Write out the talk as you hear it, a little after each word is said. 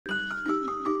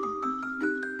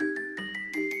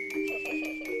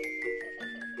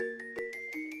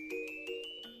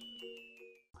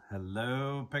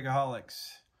Hello,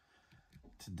 Pigaholics.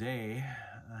 Today,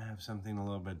 I have something a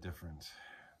little bit different.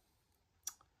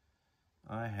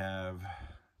 I have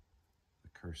the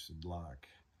cursed lock,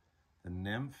 the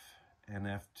Nemef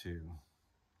NF2.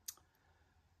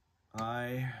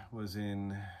 I was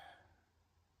in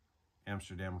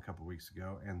Amsterdam a couple weeks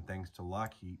ago, and thanks to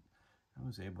LockHeat, I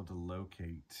was able to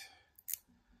locate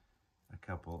a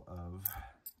couple of,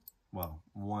 well,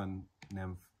 one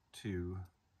Nemef 2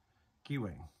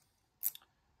 keyway.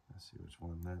 Let's see which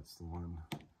one. That's the one.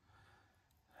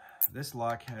 This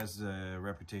lock has a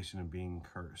reputation of being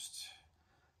cursed.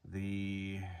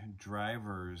 The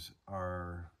drivers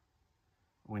are,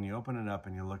 when you open it up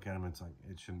and you look at them, it's like,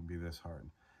 it shouldn't be this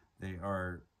hard. They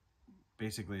are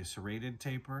basically a serrated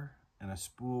taper and a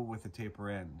spool with a taper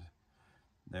end.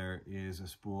 There is a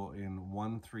spool in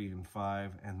 1, 3, and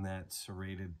 5, and that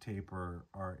serrated taper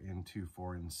are in 2,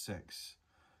 4, and 6.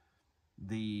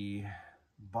 The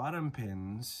bottom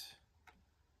pins,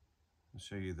 I'll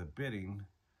show you the bitting.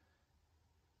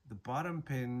 The bottom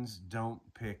pins don't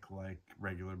pick like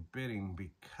regular bitting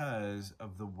because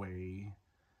of the way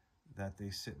that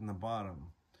they sit in the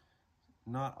bottom.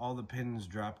 Not all the pins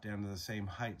drop down to the same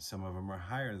height. Some of them are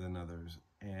higher than others,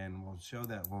 and we'll show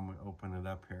that when we open it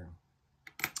up here.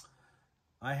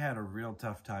 I had a real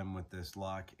tough time with this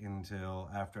lock until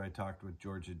after I talked with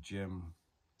George at Jim.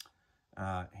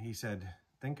 He said,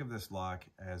 think of this lock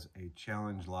as a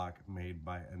challenge lock made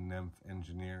by a Nemef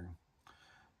engineer,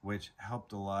 which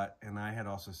helped a lot. And I had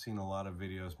also seen a lot of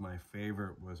videos. My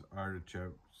favorite was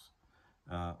Artichoke's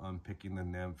on picking the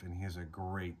Nemef, and he has a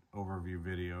great overview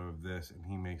video of this, and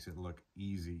he makes it look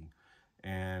easy.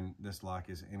 And this lock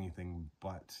is anything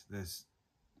but.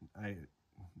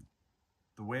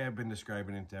 The way I've been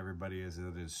describing it to everybody is that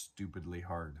it is stupidly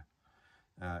hard.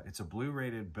 It's a blue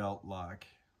rated belt lock,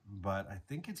 but I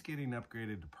think it's getting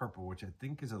upgraded to purple, which I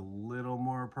think is a little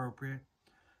more appropriate.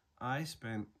 I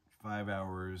spent 5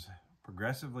 hours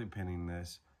progressively pinning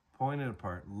this, pulling it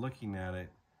apart, looking at it,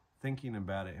 thinking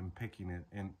about it, and picking it.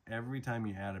 And every time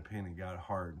you add a pin, it got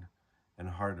hard and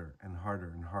harder and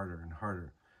harder and harder and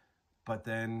harder. But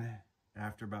then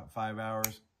after about 5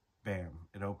 hours, bam,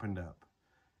 it opened up.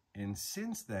 And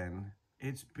since then,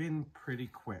 it's been pretty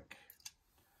quick.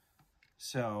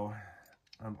 So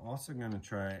I'm also going to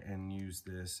try and use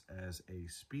this as a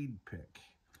speed pick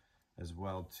as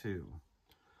well too.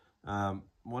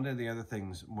 One of the other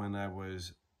things, when I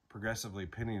was progressively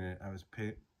pinning it, I was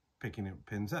picking it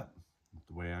pins up,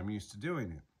 the way I'm used to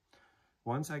doing it.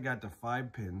 Once I got to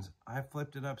 5 pins, I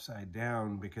flipped it upside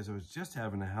down because I was just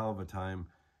having a hell of a time,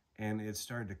 and it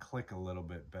started to click a little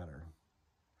bit better.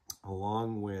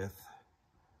 Along with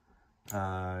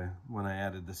when I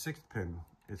added the 6th pin,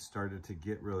 it started to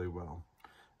get really well.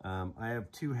 I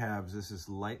have 2 halves. This is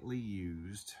lightly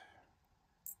used.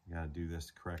 You gotta do this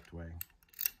the correct way.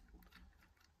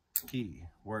 Key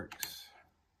works.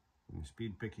 When you're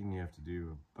speed picking, you have to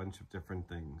do a bunch of different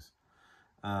things.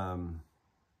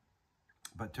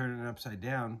 But turning it upside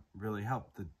down really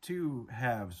helped. The 2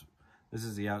 halves, this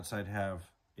is the outside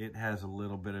half. It has a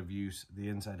little bit of use. The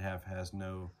inside half has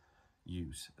no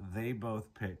use. They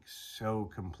both pick so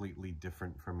completely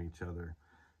different from each other.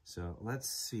 So let's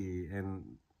see.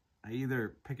 And I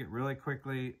either pick it really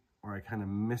quickly or I kind of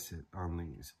miss it on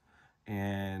these.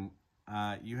 And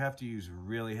you have to use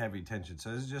really heavy tension.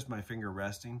 So this is just my finger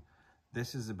resting.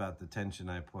 This is about the tension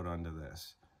I put onto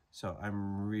this. So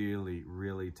I'm really,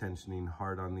 really tensioning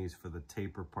hard on these for the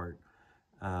taper part.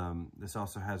 This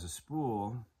also has a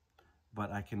spool,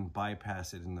 but I can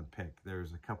bypass it in the pick.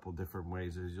 There's a couple different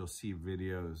ways. As you'll see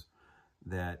videos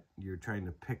that you're trying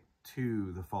to pick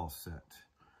to the false set.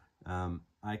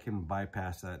 I can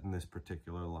bypass that in this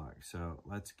particular lock. So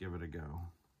let's give it a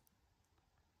go.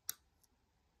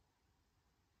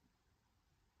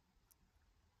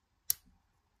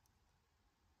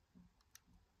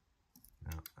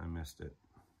 No, I missed it.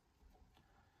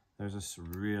 There's a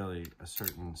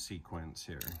certain sequence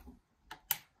here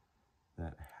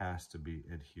that has to be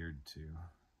adhered to.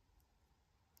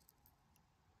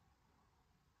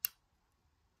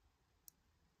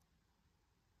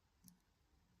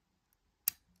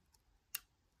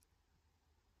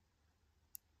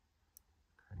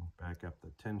 Crank back up the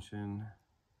tension.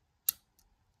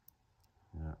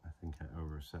 Yeah, I think I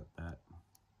overset that.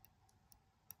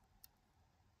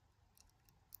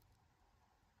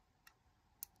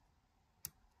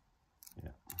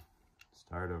 Yeah,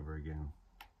 start over again.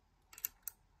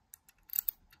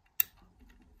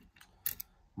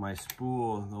 My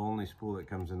spool, the only spool that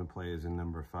comes into play is in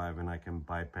number 5, and I can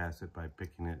bypass it by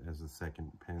picking it as the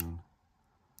 2nd pin.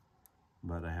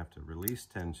 But I have to release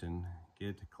tension, get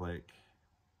it to click,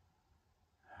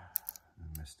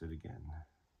 I missed it again.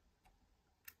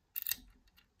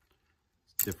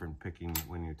 It's different picking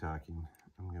when you're talking.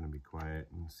 I'm going to be quiet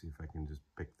and see if I can just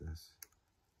pick this.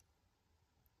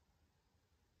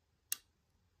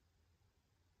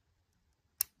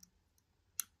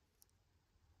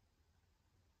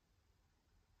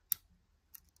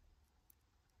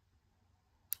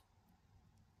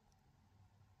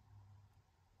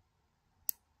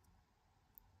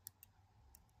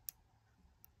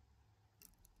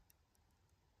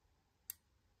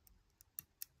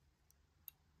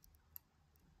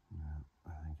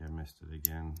 I missed it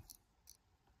again.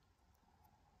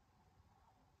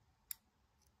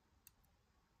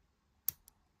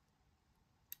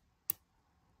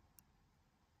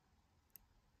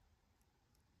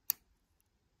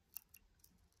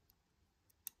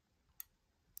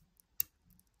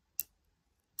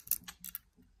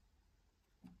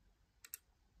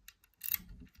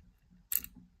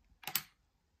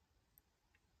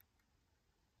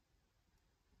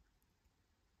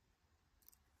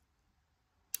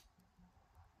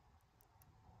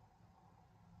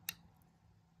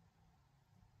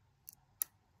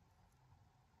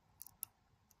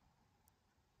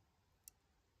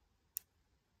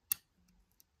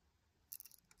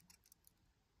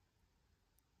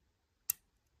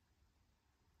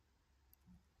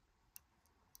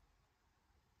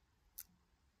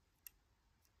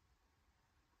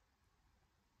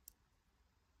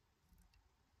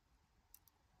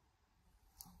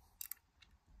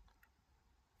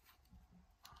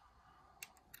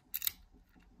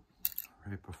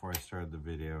 Right before I started the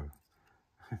video,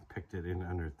 I picked it in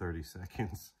under 30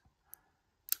 seconds.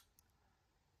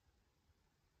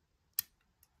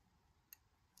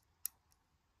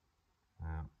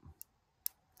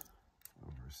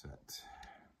 Overset.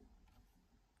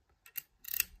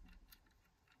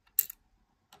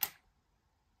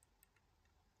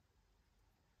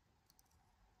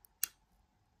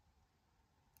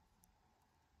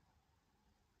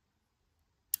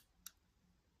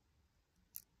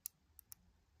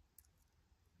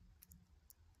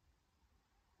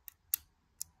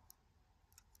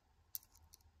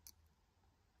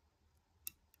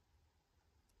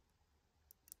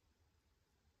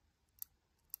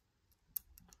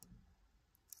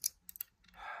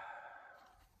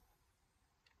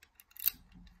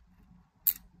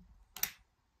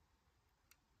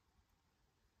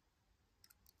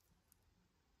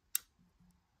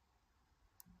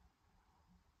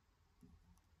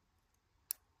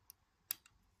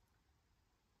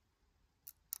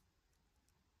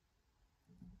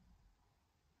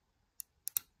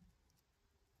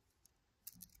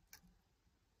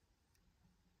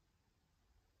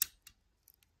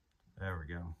 There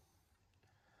we go.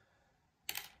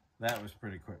 That was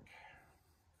pretty quick.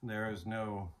 There is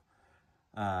no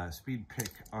speed pick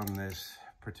on this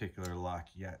particular lock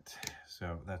yet,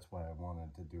 so that's why I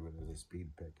wanted to do it as a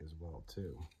speed pick as well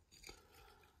too.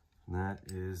 And that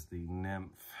is the Nemef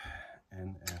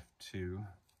NF2.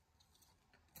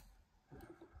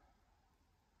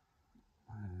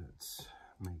 Let's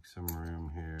make some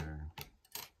room here.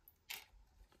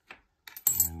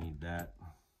 We need that.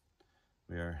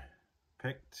 We are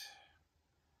picked.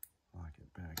 Lock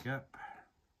it back up.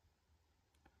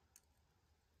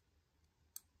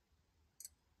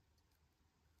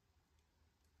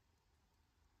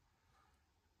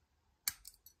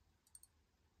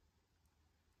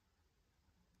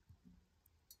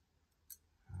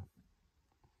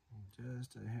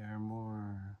 Just a hair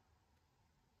more.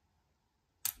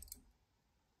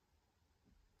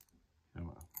 Come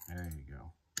on, there you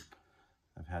go.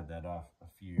 I've had that off a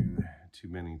few too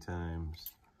many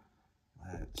times.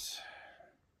 Let's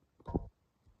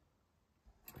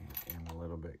bring it in a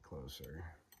little bit closer.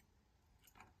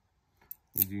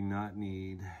 You do not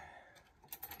need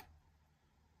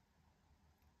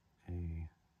a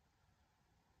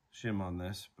shim on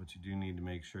this, but you do need to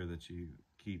make sure that you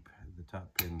keep the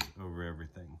top pins over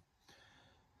everything.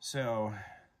 So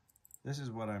this is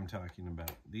what I'm talking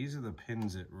about. These are the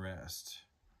pins at rest.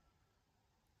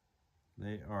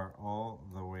 They are all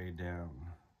the way down.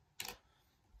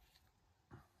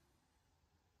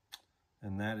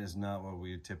 And that is not what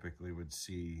we typically would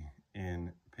see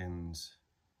in pins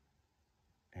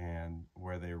and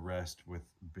where they rest with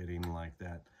bitting like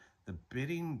that. The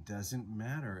bitting doesn't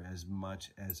matter as much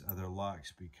as other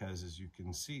locks because, as you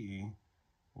can see,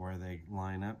 where they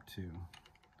line up to.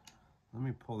 Let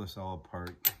me pull this all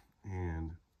apart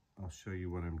and I'll show you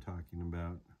what I'm talking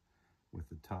about with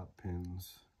the top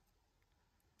pins.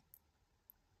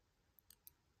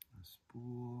 A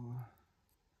spool,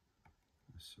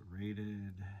 a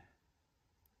serrated,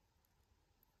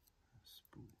 a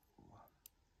spool.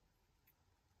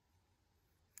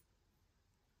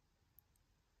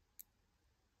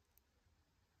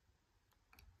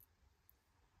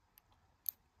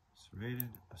 serrated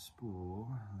a spool.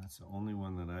 That's the only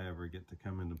one that I ever get to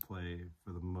come into play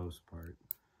for the most part.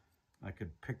 I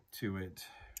could pick to it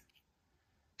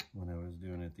when I was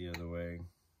doing it the other way.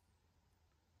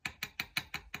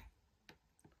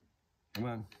 Come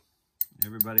on,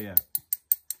 everybody out.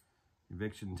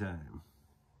 Eviction time.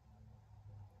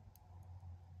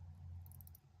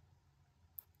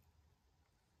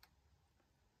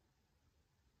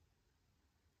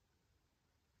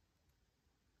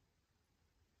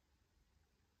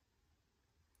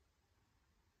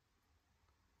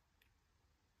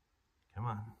 Come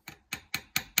on.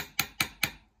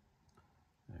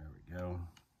 There we go.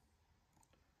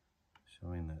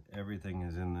 Showing that everything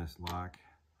is in this lock.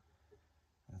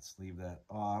 Let's leave that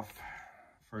off.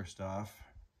 First off,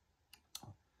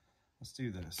 let's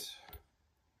do this.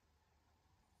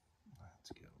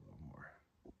 Let's get a little more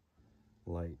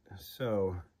light.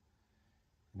 So,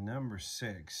 number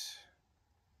 6,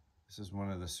 this is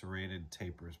one of the serrated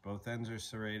tapers. Both ends are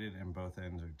serrated and both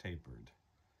ends are tapered.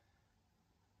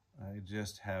 I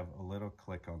just have a little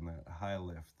click on that high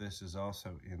lift. This is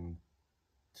also in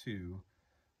 2,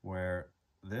 where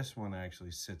this one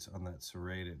actually sits on that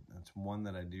serrated. That's one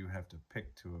that I do have to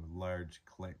pick to a large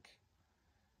click.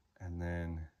 And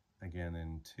then again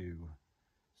in 2,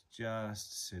 it's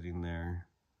just sitting there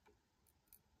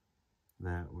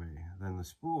that way. Then the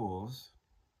spools,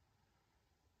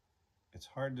 it's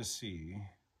hard to see,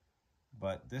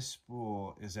 but this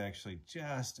spool is actually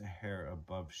just a hair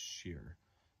above shear.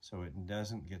 So it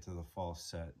doesn't get to the false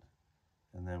set.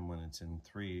 And then when it's in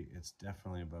 3, it's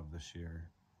definitely above the shear.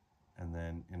 And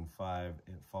then in 5,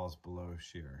 it falls below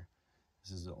shear.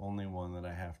 This is the only one that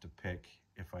I have to pick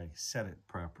if I set it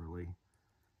properly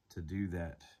to do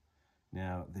that.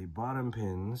 Now, the bottom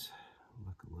pins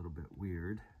look a little bit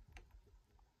weird.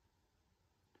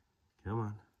 Come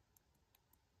on.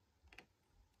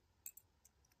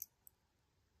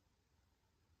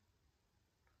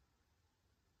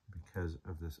 Because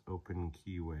of this open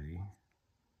keyway.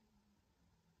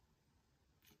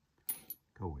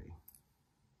 Go away.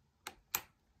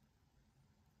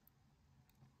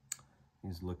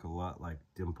 These look a lot like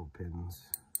dimple pins.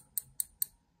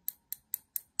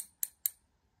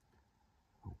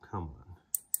 Oh, come on.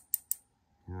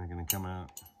 You're not gonna come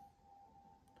out. Let's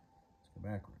go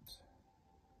backwards.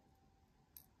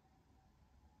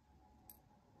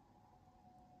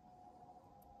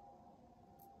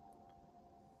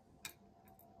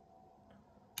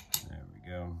 There we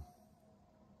go.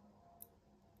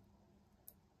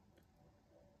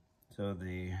 So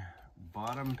the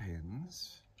bottom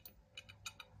pins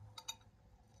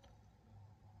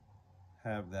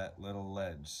have that little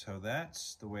ledge. So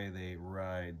that's the way they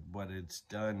ride. What it's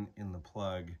done in the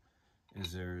plug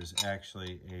is there's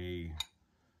actually a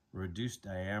reduced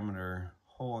diameter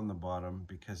hole in the bottom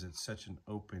because it's such an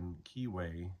open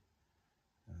keyway.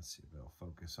 Let's see if it'll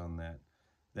focus on that.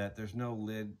 That there's no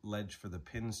ledge for the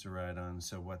pins to ride on.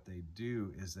 So what they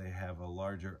do is they have a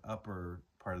larger upper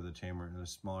part of the chamber and a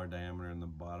smaller diameter in the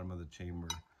bottom of the chamber.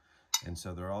 And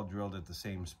so they're all drilled at the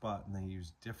same spot, and they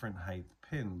use different height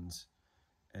pins,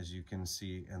 as you can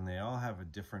see, and they all have a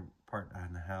different part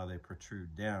on how they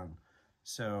protrude down.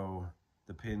 So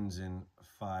the pins in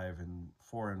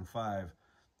 4 and 5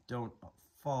 don't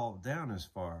fall down as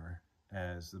far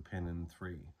as the pin in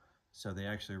 3. So they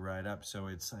actually ride up. So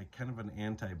it's like kind of an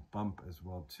anti-bump as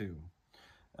well too.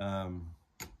 But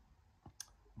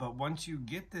once you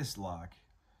get this lock,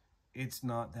 it's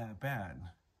not that bad,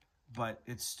 but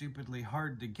it's stupidly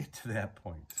hard to get to that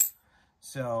point.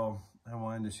 So I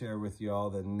wanted to share with you all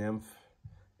the Nemef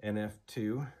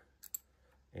NF2,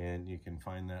 and you can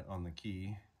find that on the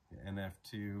key. The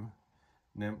NF2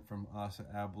 Nemef from Assa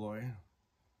Abloy.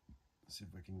 Let's see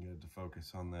if I can get it to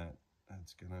focus on that.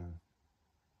 That's gonna,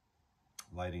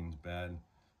 lighting's bad.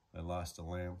 I lost a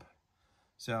lamp.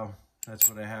 So that's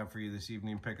what I have for you this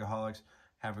evening, Pickaholics.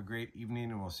 Have a great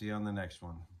evening, and we'll see you on the next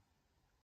one.